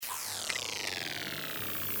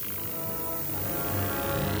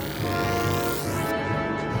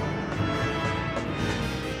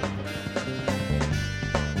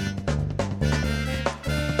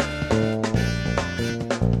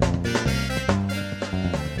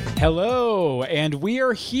Hello, and we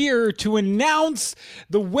are here to announce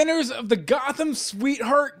the winners of the Gotham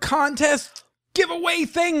Sweetheart Contest giveaway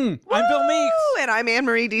thing. I'm Bill Meeks. And I'm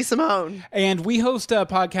Anne-Marie DeSimone. And we host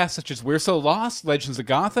podcasts such as We're So Lost, Legends of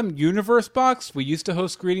Gotham, Universe Box. We used to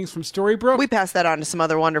host Greetings from Storybrooke. We pass that on to some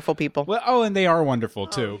other wonderful people. Well, and they are wonderful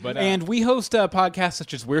too. And we host podcasts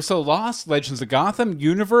such as We're So Lost, Legends of Gotham,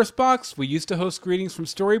 Universe Box. We used to host Greetings from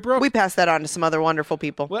Storybrooke. We pass that on to some other wonderful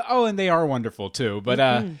people. Well, and they are wonderful too. But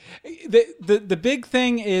the big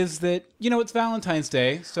thing is that, it's Valentine's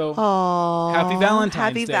Day. So happy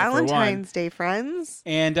Valentine's Day. Happy Valentine's Day, friends.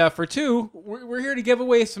 And for two, we're here to give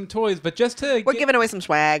away some toys. But we're giving away some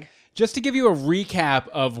swag. Just to give you a recap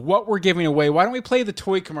of what we're giving away, why don't we play the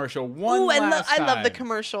toy commercial last time? I love the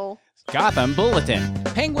commercial. Gotham Bulletin.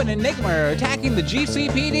 Penguin and Enigma are attacking the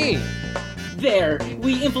GCPD. There,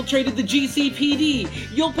 we infiltrated the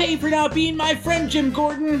GCPD. You'll pay for not being my friend, Jim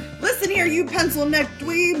Gordon. Listen here, you pencil-necked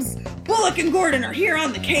dweebs. Bullock and Gordon are here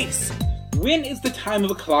on the case. When is the time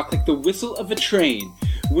of a clock like the whistle of a train?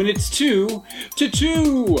 When it's 2 to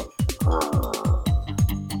 2.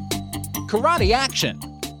 Karate action.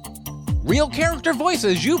 Real character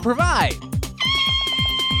voices you provide.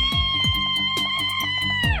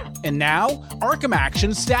 And now, Arkham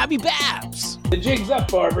action Stabby Babs. The jig's up,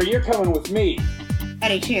 Barber. You're coming with me.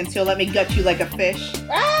 Any chance you'll let me gut you like a fish?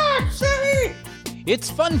 Silly! It's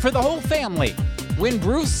fun for the whole family. Win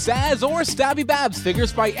Bruce, Saz, or Stabby Babs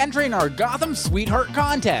figures by entering our Gotham Sweetheart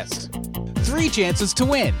Contest. 3 chances to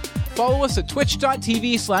win. Follow us at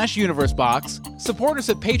twitch.tv/universebox, support us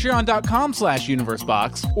at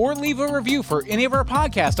patreon.com/universebox, or leave a review for any of our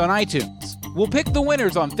podcasts on iTunes. We'll pick the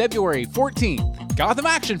winners on February 14th. Gotham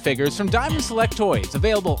action figures from Diamond Select Toys,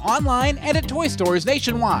 available online and at toy stores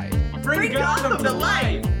nationwide. Bring Gotham to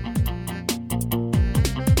life!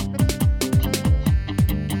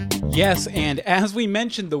 Yes, and as we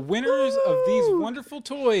mentioned, the winners of these wonderful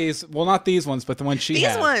toys, well, not these ones, but the ones she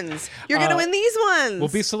has. These ones. You're going to win these ones. Will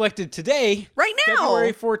be selected today. Right now.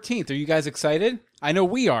 February 14th. Are you guys excited? I know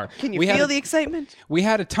we are. Can you feel the excitement? We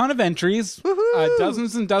had a ton of entries,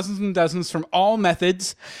 dozens and dozens and dozens from all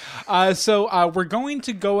methods. So we're going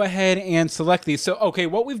to go ahead and select these. So, okay,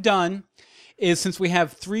 what we've done is, since we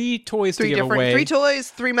have 3 toys to give away. 3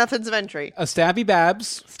 toys, 3 methods of entry. A Stabby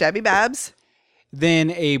Babs. Stabby Babs.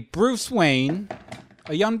 Then a Bruce Wayne.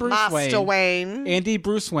 A young Bruce Master Wayne. Andy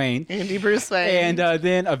Bruce Wayne. Andy Bruce Wayne. And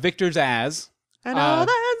then a Victor Zaz. And all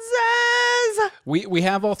that Zaz. We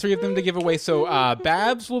have all 3 of them to give away. So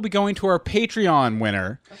Babs will be going to our Patreon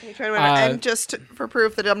winner. And just for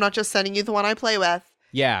proof that I'm not just sending you the one I play with.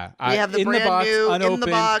 Yeah. We have the brand new, unopened, in the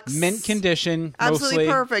box. mint condition, Absolutely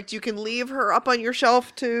mostly. Perfect. You can leave her up on your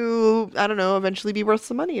shelf to, I don't know, eventually be worth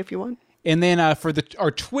some money if you want. And then for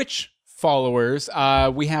our Twitch followers,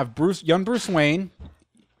 we have young Bruce Wayne.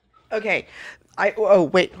 Okay.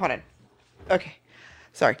 Wait, hold on. Okay.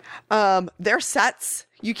 Sorry. Their sets,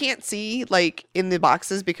 you can't see, like, in the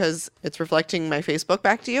boxes because it's reflecting my Facebook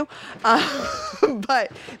back to you.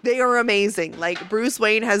 But they are amazing. Like, Bruce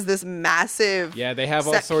Wayne has this massive they have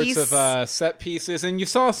all sorts of set pieces, and you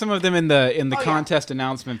saw some of them in the contest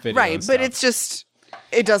announcement video. Right, but it's just...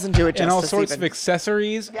 It doesn't do it justice. And all sorts of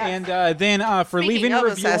accessories. Yes. And then for leaving a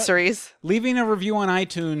review on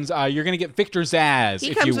iTunes, you're going to get Victor Zaz if you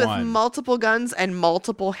want. He comes with multiple guns and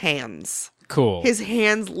multiple hands. Cool. His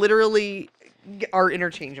hands literally are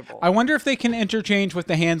interchangeable. I wonder if they can interchange with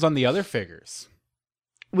the hands on the other figures.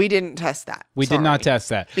 We didn't test that. We did not test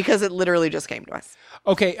that. Because it literally just came to us.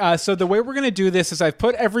 Okay, so the way we're going to do this is I've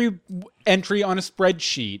put every entry on a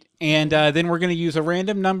spreadsheet, and then we're going to use a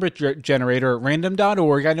random number generator at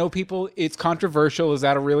random.org. I know people, it's controversial. Is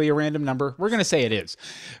that really a random number? We're going to say it is.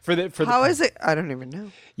 How is it? I don't even know.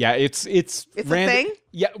 Yeah, it's a thing?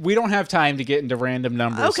 Yeah, we don't have time to get into random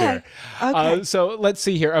numbers here. Okay. So let's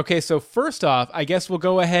see here. Okay, so first off, I guess we'll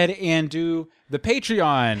go ahead and do the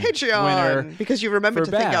Patreon winner. Because you remembered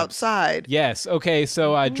to think outside. Yes. Okay,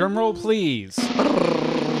 so drum roll, please.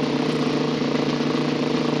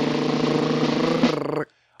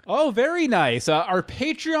 Oh, very nice. Our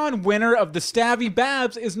Patreon winner of the Stabby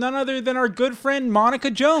Babs is none other than our good friend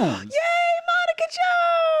Monica Jones. Yay, Monica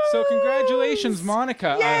Jones! So congratulations,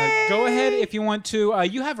 Monica. Go ahead if you want to.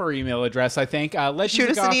 You have our email address, I think. Shoot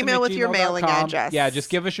us an email with your mailing address. Yeah, just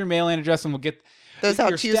give us your mailing address and we'll get those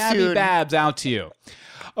out to you soon. Stabby Babs out to you.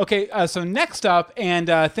 Okay, so next up, and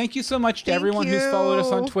thank you so much to everyone who's followed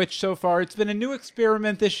us on Twitch so far. It's been a new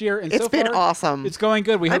experiment this year, and it's been awesome. It's going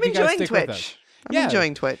good. We hope you guys stick with us. I'm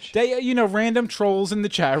enjoying Twitch. Random trolls in the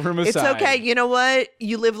chat room aside. It's okay. You know what?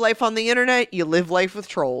 You live life on the internet. You live life with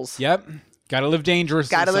trolls. Yep. Gotta live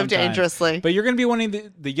dangerously. Gotta live sometimes. dangerously. But you're gonna be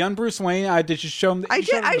wanting the young Bruce Wayne. I did just show them. I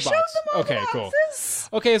did. I showed them all Okay, the cool. boxes.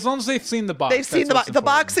 Okay, as long as they've seen the box. They've seen that's the what's box. The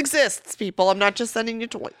box important. exists, people. I'm not just sending you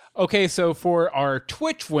toys. Okay, so for our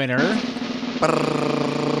Twitch winner,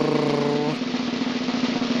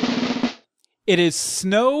 it is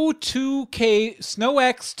Snow X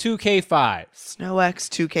 2K5. Snow X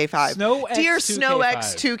 2K5. Snow X Dear 2K5. Snow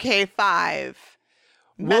X 2K5,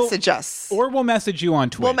 message us. Or we'll message you on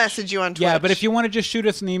Twitch. We'll message you on Twitch. Yeah, but if you want to just shoot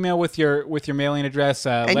us an email with your mailing address,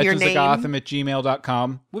 your name.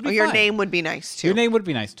 legendsofgotham@gmail.com, would be your fine. name would be nice too. Your name would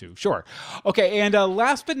be nice too, sure. Okay, and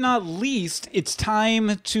last but not least, it's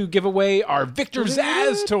time to give away our Victor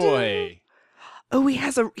Zaz toy. Oh, he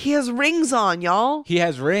has rings on, y'all. He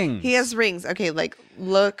has rings. He has rings. Okay, like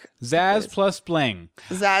look. Zaz plus bling.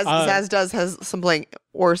 Zaz does has some bling,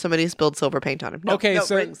 or somebody spilled silver paint on him. No, Okay, no,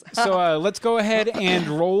 so rings. let's go ahead and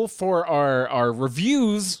roll for our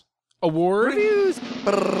reviews award. Reviews.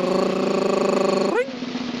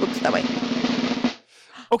 Oops, that way.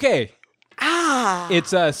 Okay, Ah,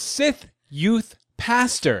 it's a Sith Youth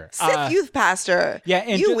Pastor. Sith Youth Pastor. yeah,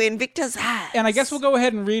 and you ju- win Victor Zaz. And I guess we'll go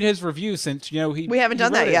ahead and read his review since, We haven't he done wrote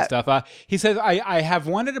that it and yet. Stuff. He says, I have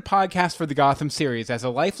wanted a podcast for the Gotham series. As a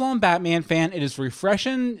lifelong Batman fan, it is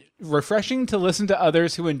refreshing to listen to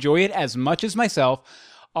others who enjoy it as much as myself.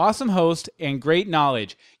 Awesome host and great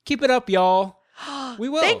knowledge. Keep it up, y'all. We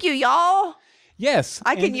will. Thank you, y'all. Yes.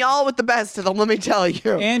 I can y'all with the best of them, let me tell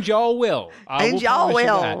you. And y'all will. And will y'all promise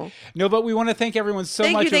you will. that. No, but we want to thank everyone so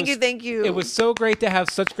Thank much. you, thank you. It was so great to have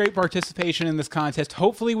such great participation in this contest.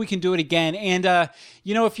 Hopefully we can do it again. And,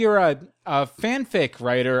 if you're a fanfic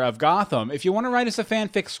writer of Gotham, if you want to write us a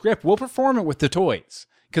fanfic script, we'll perform it with the toys.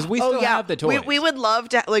 Because we still have the toys. We would love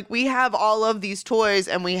to, we have all of these toys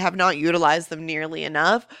and we have not utilized them nearly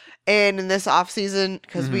enough. And in this off season,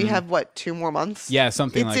 because we have 2 more months? Yeah,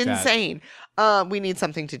 something like that. It's insane. We need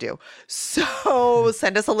something to do. So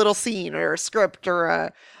send us a little scene or a script or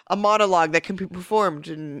a monologue that can be performed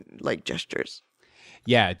in gestures.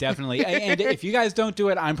 Yeah, definitely. And if you guys don't do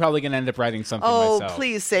it, I'm probably going to end up writing something Oh, myself.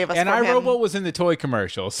 please save us And from him. iRobot was in the toy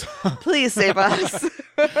commercials. Please save us.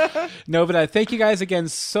 No, but thank you guys again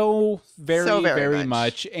so very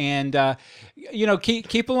much. And,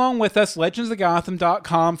 keep along with us.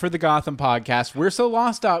 legendsofgotham.com for the Gotham podcast. We're so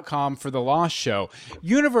lost.com for the Lost Show.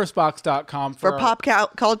 Universebox.com For our pop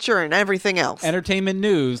culture and everything else. entertainment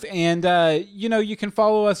news. And, you can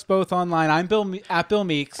follow us both online. I'm at Bill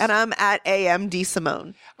Meeks. And I'm at AMD Simone.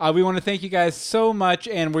 We want to thank you guys so much.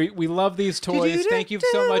 And we love these toys. Thank you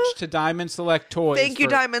so much to Diamond Select Toys. Thank you,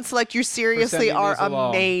 Diamond Select. You seriously sending are these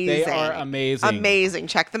along. amazing. They are amazing. Amazing.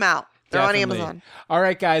 Check them out. They're Definitely. on Amazon. All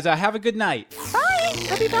right, guys. Have a good night. Bye.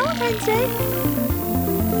 Happy Valentine's Day.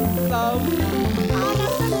 Love.